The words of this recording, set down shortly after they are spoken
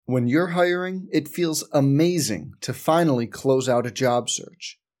When you're hiring, it feels amazing to finally close out a job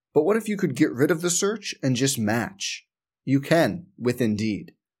search. But what if you could get rid of the search and just match? You can with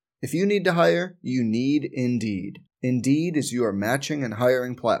Indeed. If you need to hire, you need Indeed. Indeed is your matching and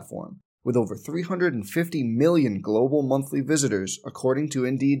hiring platform. With over 350 million global monthly visitors, according to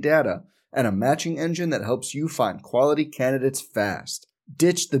Indeed data, and a matching engine that helps you find quality candidates fast.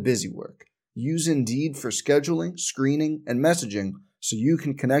 Ditch the busy work. Use Indeed for scheduling, screening, and messaging so you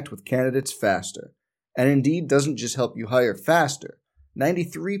can connect with candidates faster. And Indeed doesn't just help you hire faster.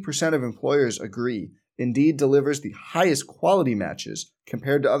 93% of employers agree Indeed delivers the highest quality matches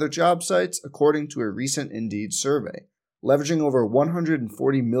compared to other job sites, according to a recent Indeed survey. Leveraging over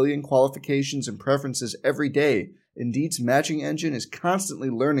 140 million qualifications and preferences every day, Indeed's matching engine is constantly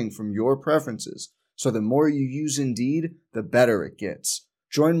learning from your preferences, so the more you use Indeed, the better it gets.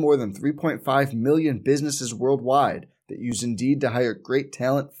 Join more than 3.5 million businesses worldwide that use Indeed to hire great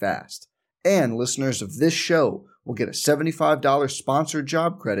talent fast. And listeners of this show will get a $75 sponsored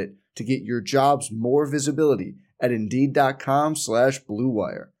job credit to get your jobs more visibility at Indeed.com/Blue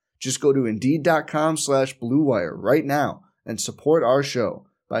Wire. Just go to Indeed.com/Blue Wire right now and support our show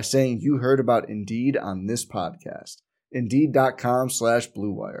by saying you heard about Indeed on this podcast.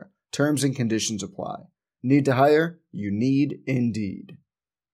 Indeed.com/Blue Wire. Terms and conditions apply. Need to hire? You need Indeed.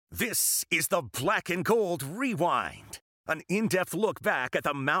 This is the Black and Gold Rewind, an in-depth look back at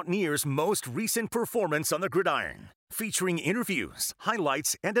the Mountaineers' most recent performance on the gridiron, featuring interviews,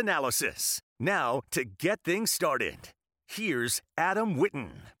 highlights, and analysis. Now, to get things started, here's Adam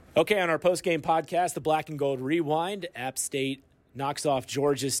Witten. Okay, on our post-game podcast, the Black and Gold Rewind, App State knocks off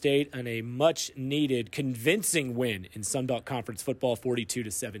Georgia State on a much-needed, convincing win in Sun Belt Conference football,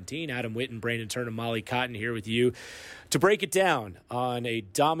 42-17. Adam Witten, Brandon Turner, Molly Cotton here with you to break it down on a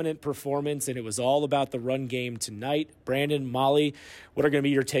dominant performance, and it was all about the run game tonight. Brandon, Molly, what are going to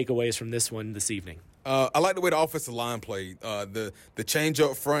be your takeaways from this one this evening? I like the way the offensive line played. The change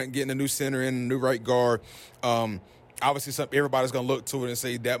up front, getting a new center in, a new right guard. Obviously, everybody's going to look to it and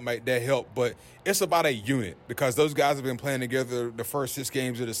say that helped, but it's about a unit because those guys have been playing together the first 6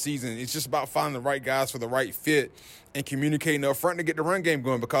 games of the season. It's just about finding the right guys for the right fit and communicating up front to get the run game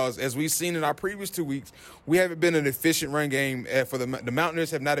going because, as we've seen in our previous 2 weeks, we haven't been an efficient run game. For the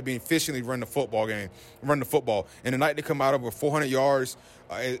Mountaineers have not been efficiently run the football. And the night they come out over 400 yards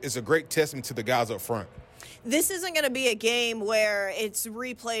is a great testament to the guys up front. This isn't going to be a game where it's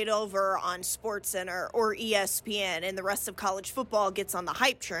replayed over on SportsCenter or ESPN and the rest of college football gets on the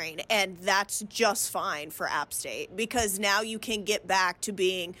hype train, and that's just fine for App State because now you can get back to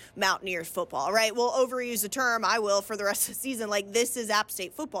being Mountaineers football, right? We'll overuse the term, I will, for the rest of the season. Like, this is App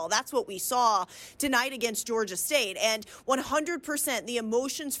State football. That's what we saw tonight against Georgia State, and 100% the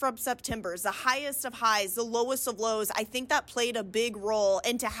emotions from September, the highest of highs, the lowest of lows, I think that played a big role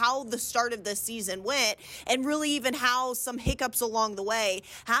into how the start of this season went, and really even how some hiccups along the way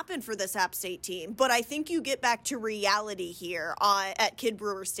happened for this App State team. But I think you get back to reality here at Kidd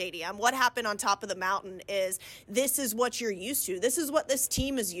Brewer Stadium. What happened on top of the mountain is this is what you're used to. This is what this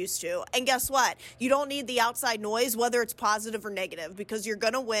team is used to. And guess what? You don't need the outside noise, whether it's positive or negative, because you're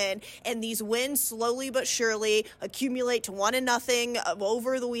going to win. And these wins slowly but surely accumulate to 1-0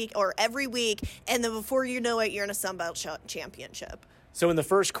 over the week or every week. And then before you know it, you're in a Sun Belt championship. So in the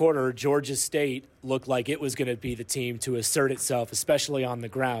first quarter, Georgia State looked like it was going to be the team to assert itself, especially on the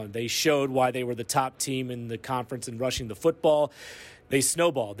ground. They showed why they were the top team in the conference in rushing the football. They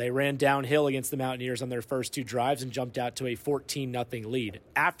snowballed. They ran downhill against the Mountaineers on their first 2 drives and jumped out to a 14-0 lead.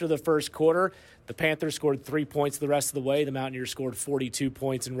 After the first quarter, the Panthers scored 3 points the rest of the way. The Mountaineers scored 42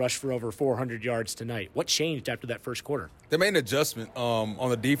 points and rushed for over 400 yards tonight. What changed after that first quarter? They made an adjustment on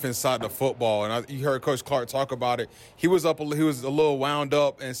the defense side of the football, and you heard Coach Clark talk about it. He was a little wound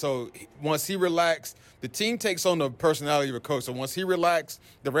up, and so once he relaxed, the team takes on the personality of a coach. So once he relaxed,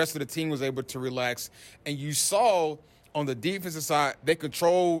 the rest of the team was able to relax, and you saw on the defensive side, they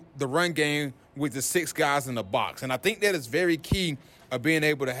control the run game with the 6 guys in the box. And I think that is very key of being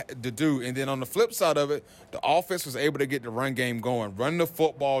able to do. And then on the flip side of it, the offense was able to get the run game going, run the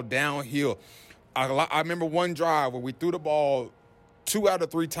football downhill. I remember one drive where we threw the ball 2 out of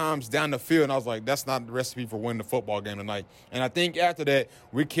 3 times down the field, and I was like, that's not the recipe for winning the football game tonight. And I think after that,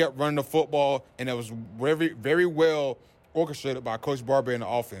 we kept running the football, and it was very, very well orchestrated by Coach Barber and the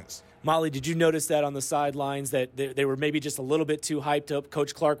offense. Molly, did you notice that on the sidelines, that they were maybe just a little bit too hyped up?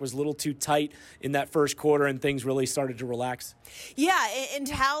 Coach Clark was a little too tight in that first quarter, and things really started to relax? Yeah, and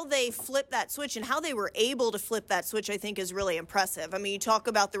how they flipped that switch and how they were able to flip that switch, I think, is really impressive. I mean, you talk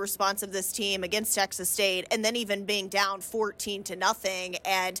about the response of this team against Texas State and then even being down 14-0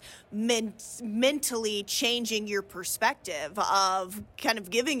 and mentally changing your perspective of kind of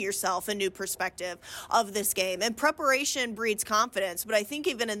giving yourself a new perspective of this game. And preparation breeds confidence, but I think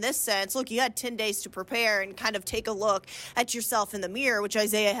even in this sense, look, you had 10 days to prepare and kind of take a look at yourself in the mirror, which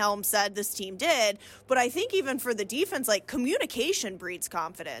Isaiah Helms said this team did. But I think even for the defense, like, communication breeds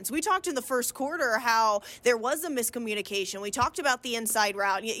confidence. We talked in the first quarter how there was a miscommunication. We talked about the inside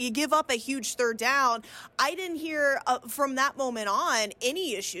route. You give up a huge third down. I didn't hear from that moment on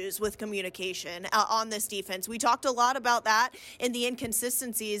any issues with communication on this defense. We talked a lot about that and the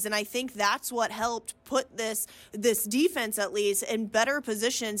inconsistencies, and I think that's what helped put this defense, at least, in better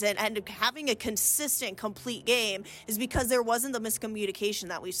positions and having a consistent, complete game, is because there wasn't the miscommunication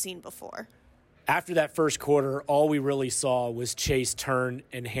that we've seen before. After that first quarter, all we really saw was Chase turn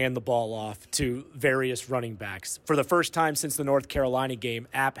and hand the ball off to various running backs. For the first time since the North Carolina game,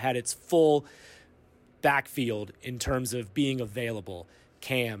 App had its full backfield in terms of being available.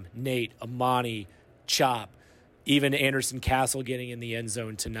 Cam, Nate, Amani, Chop, even Anderson Castle getting in the end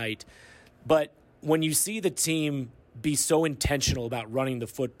zone tonight. But when you see the team be so intentional about running the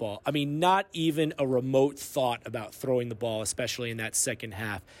football, I mean, not even a remote thought about throwing the ball, especially in that second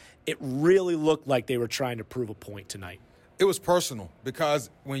half. It really looked like they were trying to prove a point tonight. It was personal because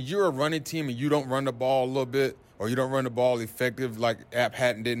when you're a running team and you don't run the ball a little bit or you don't run the ball effective like App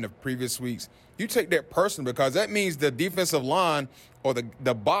hadn't did in the previous weeks, you take that personal because that means the defensive line or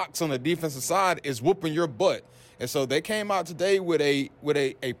the box on the defensive side is whooping your butt. And so they came out today with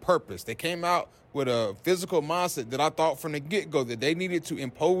a purpose. They came out with a physical mindset that I thought from the get-go that they needed to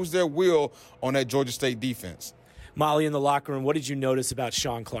impose their will on that Georgia State defense. Molly, in the locker room, what did you notice about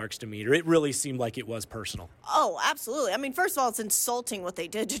Sean Clark's demeanor? It really seemed like it was personal. Oh, absolutely. I mean, first of all, it's insulting what they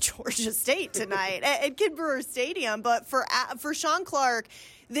did to Georgia State tonight at Kid Brewer Stadium. But for Sean Clark,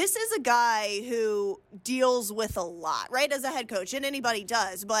 this is a guy who deals with a lot, right, as a head coach, and anybody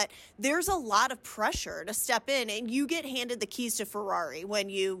does. But there's a lot of pressure to step in, and you get handed the keys to Ferrari when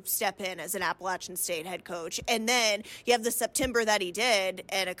you step in as an Appalachian State head coach. And then you have the September that he did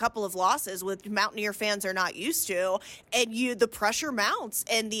and a couple of losses which Mountaineer fans are not used to, and the pressure mounts,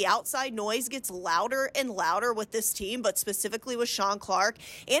 and the outside noise gets louder and louder with this team, but specifically with Sean Clark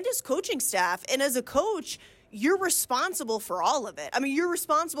and his coaching staff. And as a coach, you're responsible for all of it. I mean, you're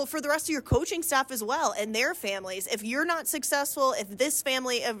responsible for the rest of your coaching staff as well and their families. If you're not successful, if this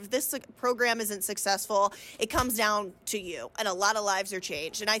program isn't successful, it comes down to you. And a lot of lives are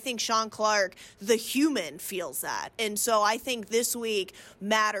changed. And I think Sean Clark, the human, feels that. And so I think this week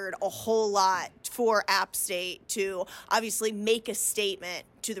mattered a whole lot for App State to obviously make a statement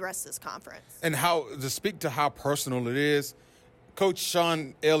to the rest of this conference. And to speak to how personal it is, Coach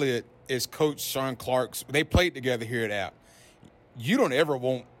Sean Elliott is Coach Sean Clark's. They played together here at App. You don't ever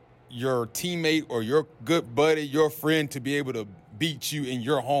want your teammate or your good buddy, your friend, to be able to beat you in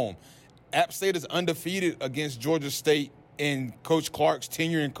your home. App State is undefeated against Georgia State in Coach Clark's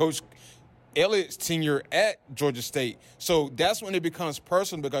tenure and Coach Elliott's tenure at Georgia State. So that's when it becomes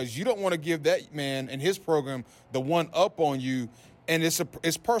personal because you don't want to give that man and his program the one up on you, and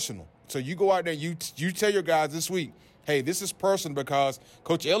it's personal. So you go out there and you tell your guys this week, hey, this is personal because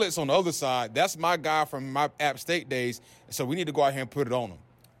Coach Elliott's on the other side. That's my guy from my App State days, so we need to go out here and put it on him.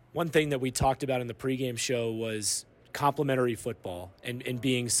 One thing that we talked about in the pregame show was complementary football and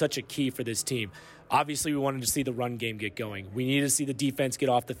being such a key for this team. Obviously, we wanted to see the run game get going. We needed to see the defense get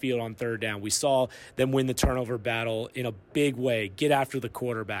off the field on third down. We saw them win the turnover battle in a big way, get after the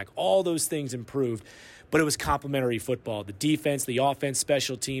quarterback. All those things improved, but it was complementary football. The defense, the offense,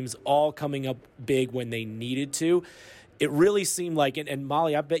 special teams, all coming up big when they needed to. It really seemed like, and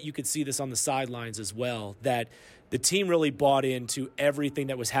Molly, I bet you could see this on the sidelines as well, that the team really bought into everything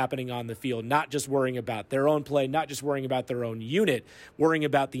that was happening on the field, not just worrying about their own play, not just worrying about their own unit, worrying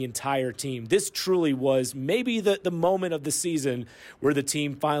about the entire team. This truly was maybe the moment of the season where the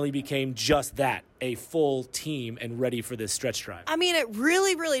team finally became just that, a full team and ready for this stretch drive. I mean, it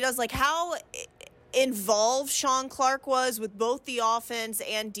really, really does. Like, how involved Sean Clark was with both the offense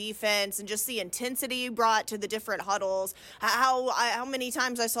and defense, and just the intensity he brought to the different huddles. How many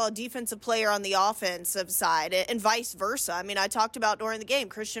times I saw a defensive player on the offensive side and vice versa. I mean, I talked about during the game,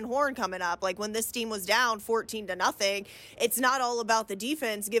 Christian Horn coming up. Like, when this team was down 14-0, it's not all about the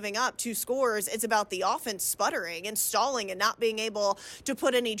defense giving up 2 scores. It's about the offense sputtering and stalling and not being able to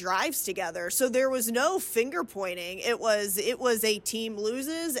put any drives together. So there was no finger pointing. It was a team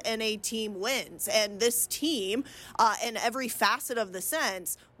loses and a team wins. And this team, in every facet of the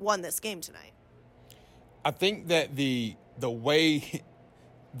sense, won this game tonight. I think that the way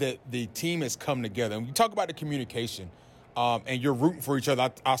that the team has come together, and we talk about the communication, and you're rooting for each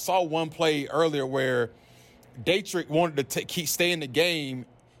other. I saw one play earlier where Daytrick wanted to stay in the game,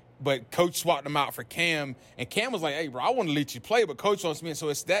 but Coach swapped him out for Cam, and Cam was like, "Hey, bro, I want to let you play, but Coach wants me." And so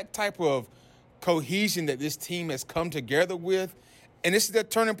it's that type of cohesion that this team has come together with. And this is the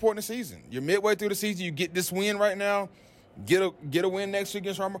turning point in the season. You're midway through the season. You get this win right now. Get a win next week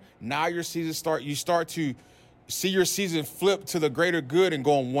against Rama. Now your season start. You start to see your season flip to the greater good and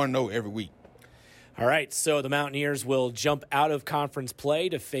go on 1-0 every week. All right, so the Mountaineers will jump out of conference play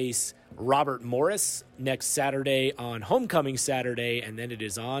to face Robert Morris next Saturday on Homecoming Saturday, and then it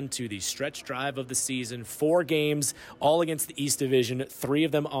is on to the stretch drive of the season. 4 games, all against the East Division, 3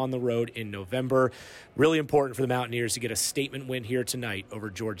 of them on the road in November. Really important for the Mountaineers to get a statement win here tonight over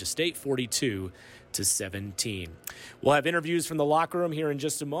Georgia State, 42-17. We'll have interviews from the locker room here in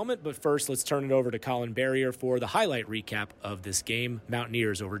just a moment, but first let's turn it over to Colin Barrier for the highlight recap of this game,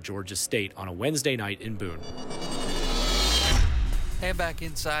 Mountaineers over Georgia State on a Wednesday night in Boone. And back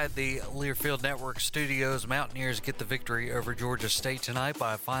inside the Learfield Network studios, Mountaineers get the victory over Georgia State tonight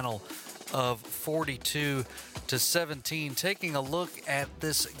by a final of 42-17. Taking a look at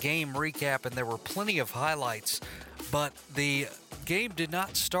this game recap, and there were plenty of highlights, but the game did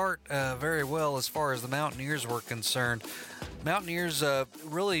not start very well as far as the Mountaineers were concerned. Mountaineers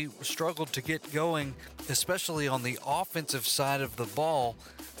really struggled to get going, especially on the offensive side of the ball.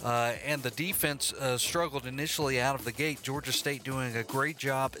 And the defense struggled initially out of the gate. Georgia State doing a great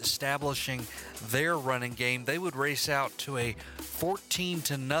job establishing their running game. They would race out to a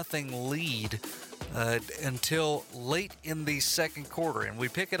 14-0 lead until late in the second quarter. And we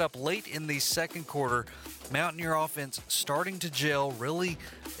pick it up late in the second quarter. Mountaineer offense starting to gel, really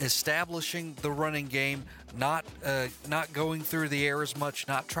establishing the running game, not going through the air as much,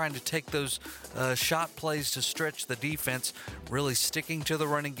 not trying to take those shot plays to stretch the defense, really sticking to the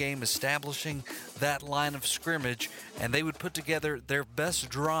running game, establishing that line of scrimmage, and they would put together their best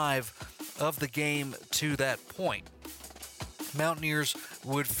drive of the game to that point. Mountaineers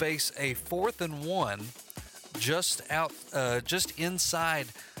would face a 4th and 1 just inside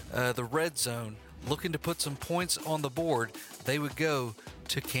the red zone, looking to put some points on the board. They would go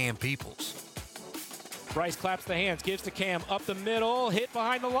to Cam Peoples. Bryce claps the hands, gives to Cam up the middle, hit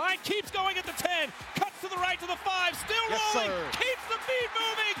behind the line, keeps going at the 10, cuts to the right to the 5, still rolling, keeps the feet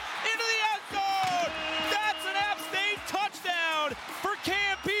moving into the end zone. That's an App State touchdown for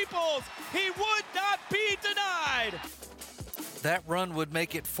Cam Peoples. He would not be denied. That run would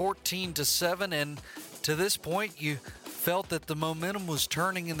make it 14-7, and to this point, you felt that the momentum was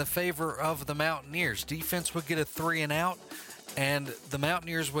turning in the favor of the Mountaineers. Defense would get a 3 and out, and the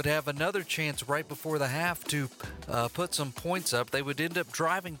Mountaineers would have another chance right before the half to put some points up. They would end up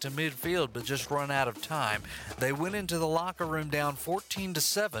driving to midfield, but just run out of time. They went into the locker room down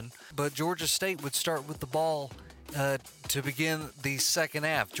 14-7, but Georgia State would start with the ball to begin the second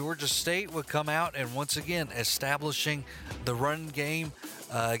half. Georgia State would come out and once again establishing the run game,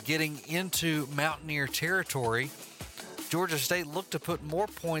 getting into Mountaineer territory. Georgia State looked to put more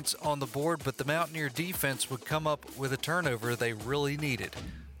points on the board, but the Mountaineer defense would come up with a turnover they really needed.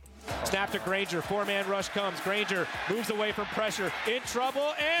 Snap to Granger, 4-man rush comes. Granger moves away from pressure, in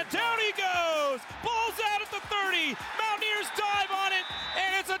trouble, and down he goes! Ball's out at the 30, Mountaineers dive on it,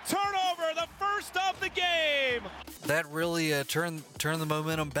 and it's a turnover, the first of the game! That really turned the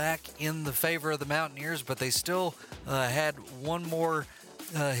momentum back in the favor of the Mountaineers, but they still had one more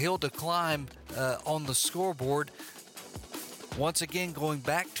hill to climb on the scoreboard. Once again, going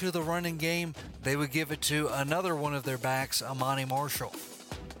back to the running game, they would give it to another one of their backs, Amani Marshall.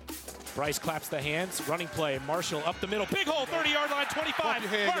 Bryce claps the hands, running play, Marshall up the middle, big hole, 30-yard line, 25,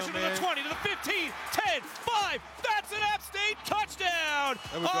 Marshall to the 20, to the 15, 10, 5, that's an App State touchdown!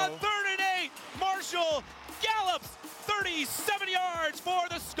 On 3rd and 8, Marshall gallops 37 yards for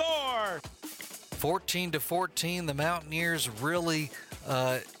the score! 14-14, the Mountaineers really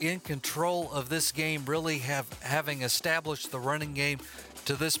in control of this game, really having established the running game.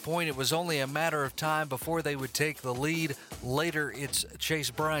 To this point, it was only a matter of time before they would take the lead. Later, it's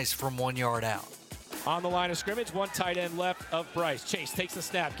Chase Bryce from 1 yard out. On the line of scrimmage, one tight end left of Bryce. Chase takes the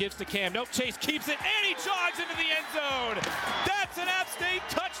snap, gives to Cam. Nope, Chase keeps it, and he jogs into the end zone. That's an App State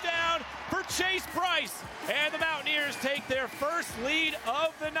touchdown for Chase Bryce. And the Mountaineers take their first lead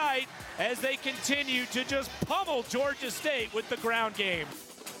of the night as they continue to just pummel Georgia State with the ground game.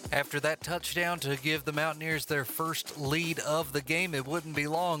 After that touchdown to give the Mountaineers their first lead of the game, it wouldn't be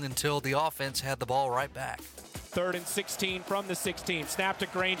long until the offense had the ball right back. 3rd and 16 from the 16. Snap to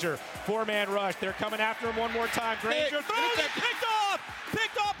Granger. 4-man rush. They're coming after him one more time. Granger throws it. Picked off.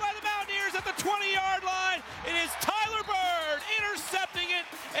 Picked off by the Mountaineers at the 20-yard line. It is Tyler Bird intercepting it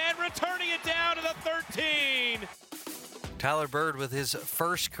and returning it down to the 13. Tyler Bird with his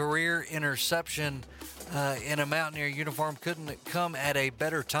first career interception in a Mountaineer uniform. Couldn't come at a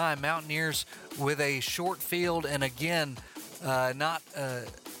better time. Mountaineers with a short field, and again, not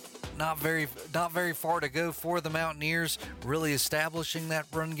very far to go for the Mountaineers, really establishing that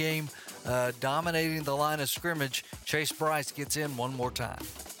run game, dominating the line of scrimmage. Chase Bryce gets in one more time.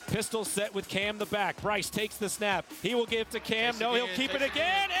 Pistol set with Cam the back. Bryce takes the snap. He will give to Cam. No, he'll keep it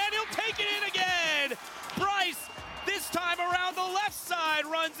again, and he'll take it in again. Bryce, this time around the left side,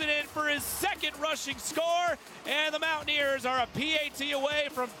 runs it in for his second rushing score, and the Mountaineers are a PAT away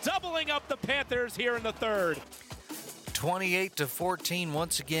from doubling up the Panthers here in the third. 28-14,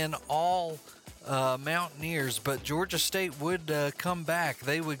 once again, all Mountaineers, but Georgia State would come back.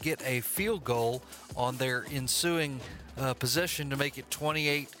 They would get a field goal on their ensuing possession to make it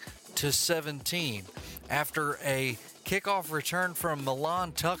 28-17. After a kickoff return from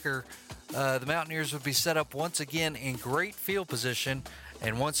Milan Tucker, the Mountaineers would be set up once again in great field position,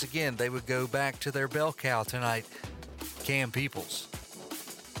 and once again they would go back to their bell cow tonight, Cam Peoples.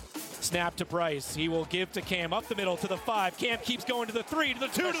 Snap to Bryce. He will give to Cam up the middle to the 5. Cam keeps going to the 3, to the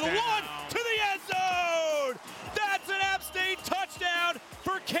 2, to the 1, to the end zone. That's an App State touchdown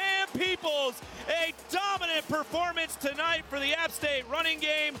for Cam Peoples. A dominant performance tonight for the App State running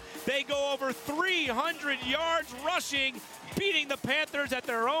game. They go over 300 yards rushing, beating the Panthers at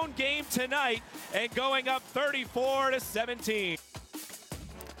their own game tonight and going up 34-17.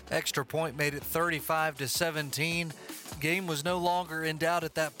 Extra point made it 35-17. Game was no longer in doubt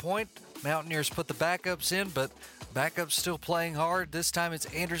at that point. Mountaineers put the backups in, but backups still playing hard. This time it's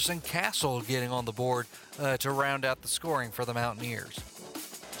Anderson Castle getting on the board to round out the scoring for the Mountaineers.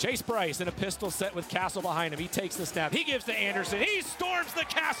 Chase Bryce in a pistol set with Castle behind him. He takes the snap. He gives to Anderson. He storms the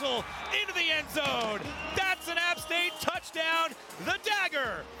Castle into the end zone. That's an App State touchdown. The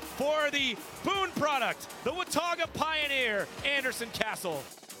dagger for the Boone product, the Watauga Pioneer, Anderson Castle.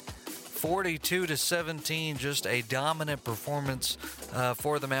 42-17, just a dominant performance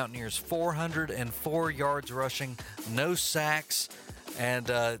for the Mountaineers. 404 yards rushing, no sacks, and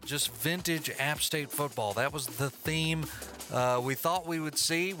just vintage App State football. That was the theme we thought we would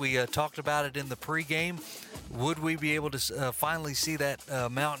see. We talked about it in the pregame. Would we be able to finally see that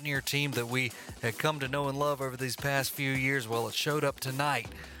Mountaineer team that we had come to know and love over these past few years? Well, it showed up tonight,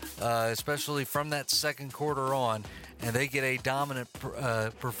 especially from that second quarter on. And they get a dominant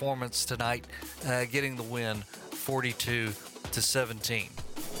performance tonight, getting the win 42-17.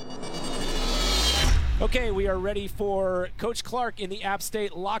 Okay, we are ready for Coach Clark in the App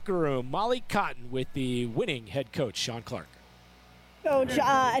State locker room. Molly Cotton with the winning head coach, Sean Clark. Coach,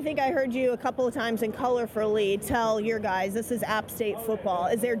 I think I heard you a couple of times in colorfully tell your guys this is App State football.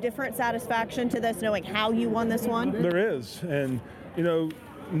 Is there different satisfaction to this, knowing how you won this one? There is, and no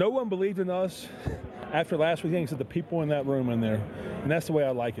one believed in us after last weekend except the people in that room in there, and that's the way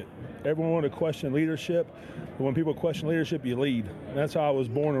I like it. Everyone wanted to question leadership, but when people question leadership, you lead. And that's how I was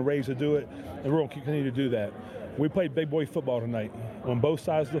born and raised to do it, and we're going to continue to do that. We played big boy football tonight on both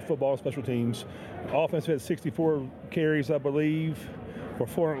sides of the football, special teams. Offense had 64 carries, I believe, for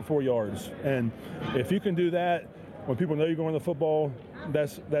 404 yards. And if you can do that, when people know you're going to football,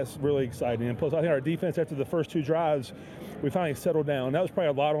 that's really exciting. And plus, I think our defense, after the first 2 drives, we finally settled down. That was probably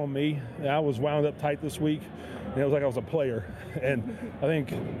a lot on me. I was wound up tight this week, and it was like I was a player. And I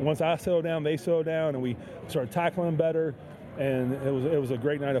think once I settled down, they settled down, and we started tackling better. And it was a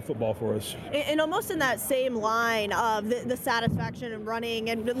great night of football for us. And almost in that same line of the satisfaction and running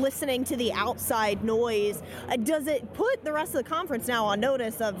and listening to the outside noise, does it put the rest of the conference now on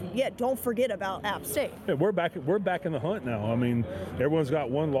notice of, don't forget about App State? Yeah, we're back in the hunt now. I mean, everyone's got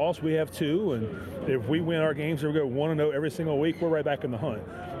 1 loss. We have 2. And if we win our games, we go 1-0 every single week, we're right back in the hunt.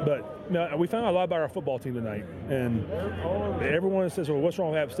 But we found out a lot about our football team tonight. And everyone says, well, what's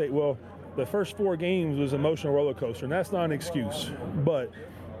wrong with App State? Well, the first 4 games was an emotional roller coaster, and that's not an excuse. But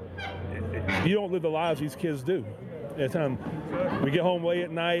you don't live the lives these kids do. At the time, we get home late at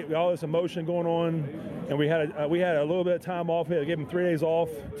night, we all this emotion going on, and we had a little bit of time off. We had to give them 3 days off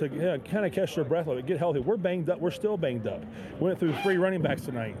to kind of catch their breath, get healthy. We're banged up. We're still banged up. We went through 3 running backs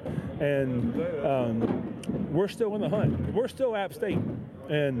tonight, and we're still in the hunt. We're still App State,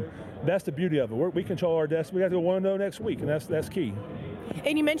 and that's the beauty of it. We control our destiny. We have to go 1-0 next week, and that's key.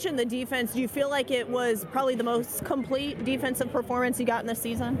 And you mentioned the defense. Do you feel like it was probably the most complete defensive performance you got in this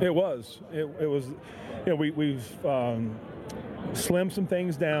season? It was. It was. We've slimmed some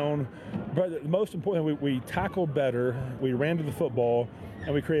things down, but most importantly, we tackled better. We ran to the football,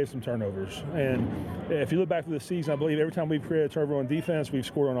 and we created some turnovers. And if you look back to the season, I believe every time we've created a turnover on defense, we've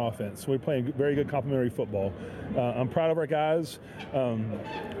scored on offense. We're playing very good complementary football. I'm proud of our guys.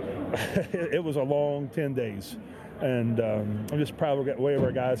 It was a long 10 days. And I'm just proud of the way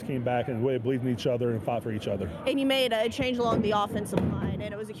our guys came back and the way they believed in each other and fought for each other. And you made a change along the offensive line,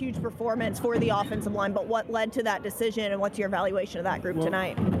 and it was a huge performance for the offensive line. But what led to that decision, and what's your evaluation of that group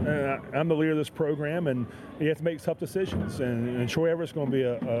tonight? I'm the leader of this program, and you have to make tough decisions. And Troy Everett's going to be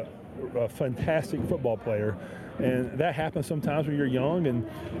a fantastic football player. And that happens sometimes when you're young, and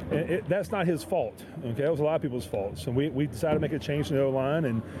that's not his fault. Okay, that was a lot of people's faults. And we decided to make a change in the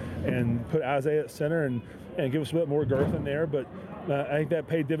O-line and put Isaiah at center and give us a bit more girth in there. But I think that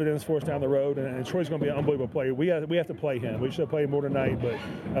paid dividends for us down the road, and Troy's going to be an unbelievable player. We have to play him. We should have played more tonight, but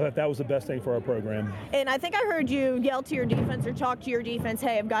I thought that was the best thing for our program. And I think I heard you yell to your defense or talk to your defense,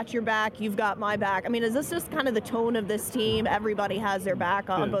 hey, I've got your back, you've got my back. I mean, is this just kind of the tone of this team? Everybody has their back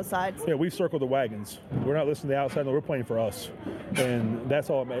on both sides? Yeah, we've circled the wagons. We're not listening to the outside, no, we're playing for us. And that's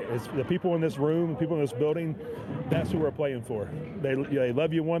all. It's the people in this room, the people in this building, that's who we're playing for. They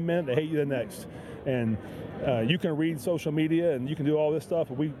love you one minute, they hate you the next. And you can read social media and you can do all this stuff,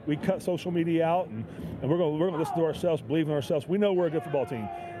 but we cut social media out, and we're going to listen to ourselves, believe in ourselves. We know we're a good football team.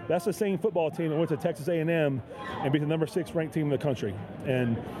 That's the same football team that went to Texas A&M and beat the number 6 ranked team in the country.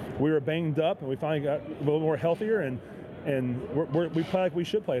 And we were banged up, and we finally got a little more healthier, and we play like we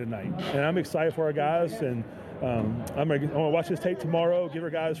should play tonight. And I'm excited for our guys, and I'm going to watch this tape tomorrow, give our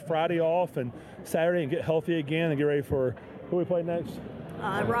guys Friday off and Saturday, and get healthy again and get ready for who we play next.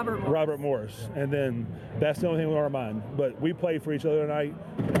 Robert Morris. And then that's the only thing on our mind. But we played for each other tonight,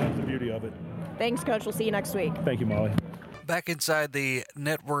 and that's the beauty of it. Thanks, Coach. We'll see you next week. Thank you, Molly. Back inside the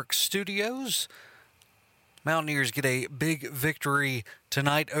network studios, Mountaineers get a big victory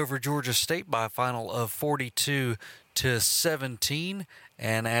tonight over Georgia State by a final of 42-17.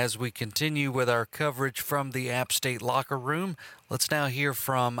 And as we continue with our coverage from the App State locker room, let's now hear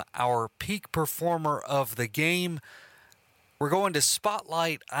from our peak performer of the game. We're going to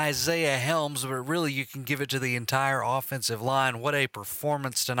spotlight Isaiah Helms, but really you can give it to the entire offensive line. What a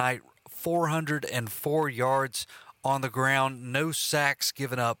performance tonight. 404 yards on the ground, no sacks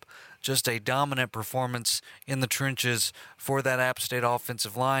given up. Just a dominant performance in the trenches for that App State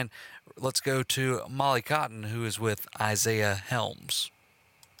offensive line. Let's go to Molly Cotton, who is with Isaiah Helms.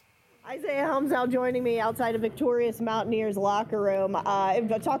 Isaiah Helms now joining me outside of Victorious Mountaineers locker room. I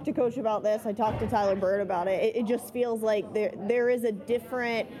talked to Coach about this. I talked to Tyler Bird about it. It just feels like there is a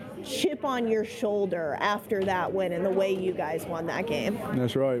different chip on your shoulder after that win and the way you guys won that game.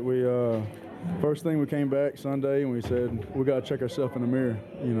 That's right. We first thing we came back Sunday and we said we got to check ourselves in the mirror.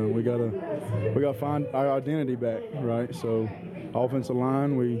 You know, we got to find our identity back, right? So offensive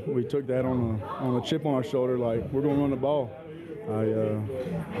line, we took that on a chip on our shoulder, like we're going to run the ball.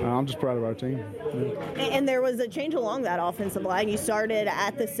 I'm just proud of our team. Yeah. And there was a change along that offensive line. You started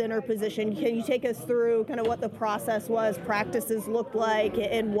at the center position. Can you take us through kind of what the process was, practices looked like,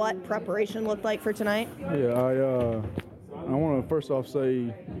 and what preparation looked like for tonight? Yeah, I want to first off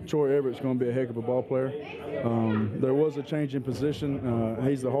say Troy Everett's going to be a heck of a ball player. There was a change in position.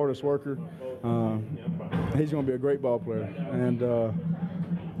 He's the hardest worker. He's going to be a great ball player. And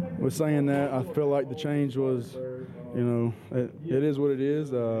with saying that, I feel like the change was, you know, it is what it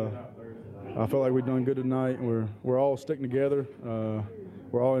is. I feel like we've done good tonight. We're all sticking together.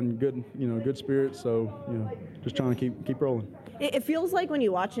 We're all in good spirits. So, you know, just trying to keep rolling. It feels like when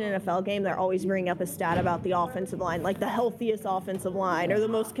you watch an NFL game, they're always bringing up a stat about the offensive line, like the healthiest offensive line or the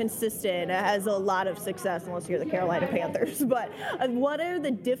most consistent, has a lot of success, unless you're the Carolina Panthers. But what are the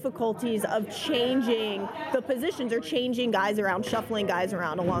difficulties of changing the positions or changing guys around, shuffling guys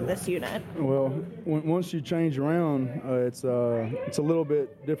around along this unit? Well, once you change around, it's a little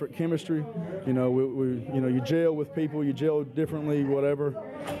bit different chemistry. You know, you gel with people, you gel differently, whatever.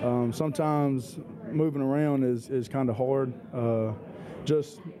 Sometimes moving around is kind of hard.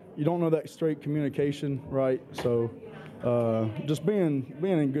 Just you don't know that straight communication, right? So just being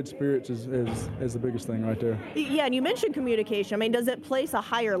in good spirits is the biggest thing right there. Yeah, and you mentioned communication. I mean, does it place a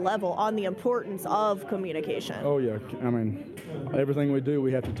higher level on the importance of communication? Oh, yeah. I mean, everything we do,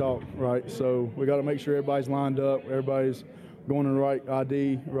 we have to talk, right? So we got to make sure everybody's lined up, everybody's going in the right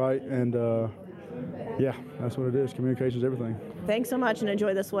ID, right? And, yeah, that's what it is. Communication is everything. Thanks so much, and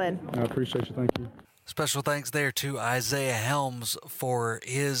enjoy this win. I appreciate you. Thank you. Special thanks there to Isaiah Helms for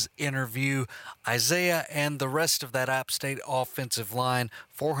his interview. Isaiah and the rest of that App State offensive line,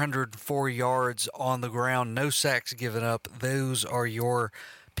 404 yards on the ground, no sacks given up. Those are your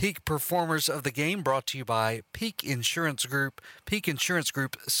peak performers of the game, brought to you by Peak Insurance Group. Peak Insurance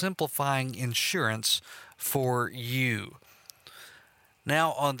Group, simplifying insurance for you.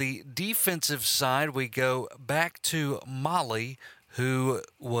 Now on the defensive side, we go back to Molly, who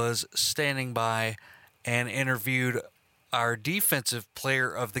was standing by and interviewed our defensive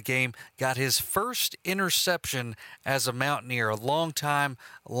player of the game, got his first interception as a Mountaineer, a longtime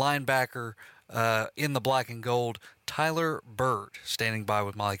linebacker in the black and gold, Tyler Bird, standing by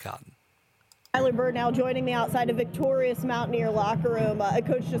with Molly Cotton. Tyler Bird now joining me outside a victorious Mountaineer locker room. A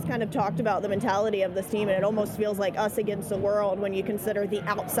coach just kind of talked about the mentality of this team, and it almost feels like us against the world when you consider the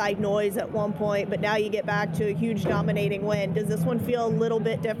outside noise at one point, but now you get back to a huge dominating win. Does this one feel a little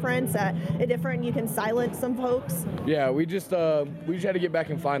bit different? Different, you can silence some folks? Yeah, we just had to get back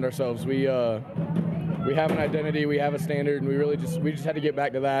and find ourselves. We have an identity, we have a standard, and we just had to get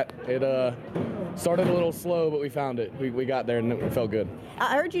back to that. It started a little slow, but we found it. We got there, and it felt good.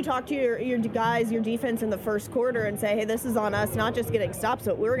 I heard you talk to your guys, your defense in the first quarter, and say, hey, this is on us, not just getting stops,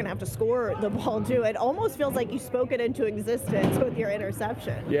 but we're going to have to score the ball too. It almost feels like you spoke it into existence with your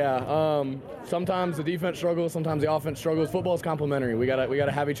interception. Yeah, sometimes the defense struggles, sometimes the offense struggles. Football is complementary. We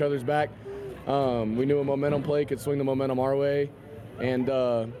gotta have each other's back. We knew a momentum play could swing the momentum our way. And, we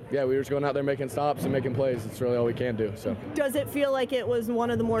were just going out there making stops and making plays. It's really all we can do. So, does it feel like it was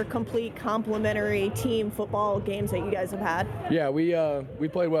one of the more complete complementary team football games that you guys have had? Yeah, we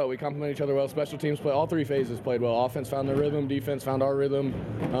played well. We complemented each other well. Special teams played. All three phases played well. Offense found their rhythm. Defense found our rhythm.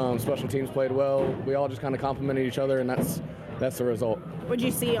 Special teams played well. We all just kind of complemented each other, and that's the result. What did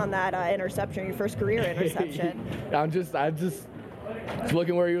you see on that interception, your first career interception? I just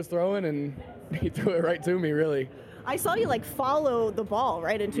looking where he was throwing, and he threw it right to me, really. I saw you follow the ball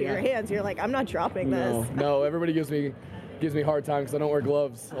right into your hands. You're like, I'm not dropping this. No, everybody gives me a hard time because I don't wear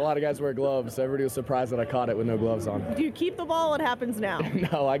gloves. A lot of guys wear gloves. So everybody was surprised that I caught it with no gloves on. Do you keep the ball? What happens now?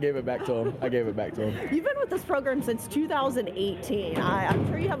 No, I gave it back to him. You've been with this program since 2018. I'm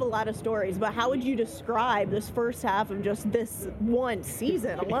sure you have a lot of stories, but how would you describe this first half of just this one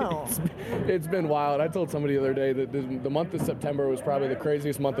season alone? It's been wild. I told somebody the other day that the month of September was probably the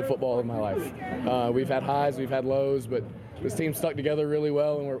craziest month of football of my life. We've had highs, we've had lows, but this team stuck together really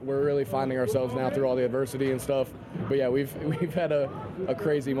well, and we're really finding ourselves now through all the adversity and stuff. But yeah, we've had a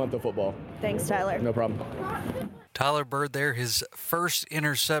crazy month of football. Thanks, Tyler. No problem. Tyler Bird there, his first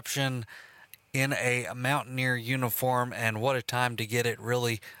interception in a Mountaineer uniform, and what a time to get it.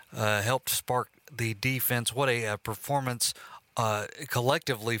 Really helped spark the defense. What a performance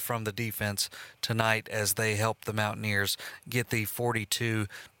collectively from the defense tonight as they helped the Mountaineers get the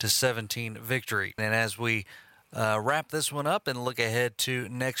 42-17 victory. And as we wrap this one up and look ahead to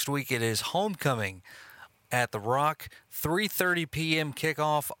next week, it is homecoming at the Rock, 3:30 p.m.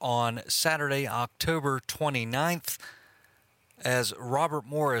 kickoff on Saturday, October 29th, as Robert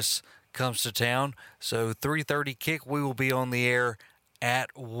Morris comes to town. So 3:30 kick, we will be on the air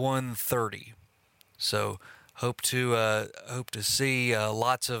at 1:30. So hope to see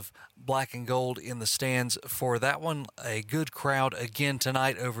lots of black and gold in the stands for that one. A good crowd again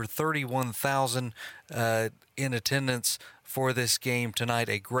tonight, over 31,000 in attendance for this game tonight.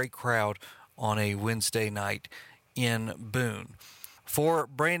 A great crowd on a Wednesday night in Boone. For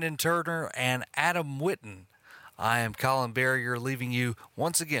Brandon Turner and Adam Witten, I am Colin Barrier, leaving you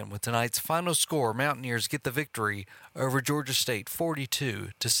once again with tonight's final score. Mountaineers get the victory over Georgia State,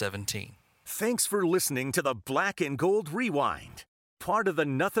 42-17. Thanks for listening to the Black and Gold Rewind, part of the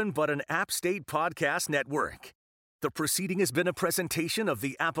Nothing But an App State podcast network. The proceeding has been a presentation of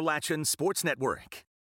the Appalachian Sports Network.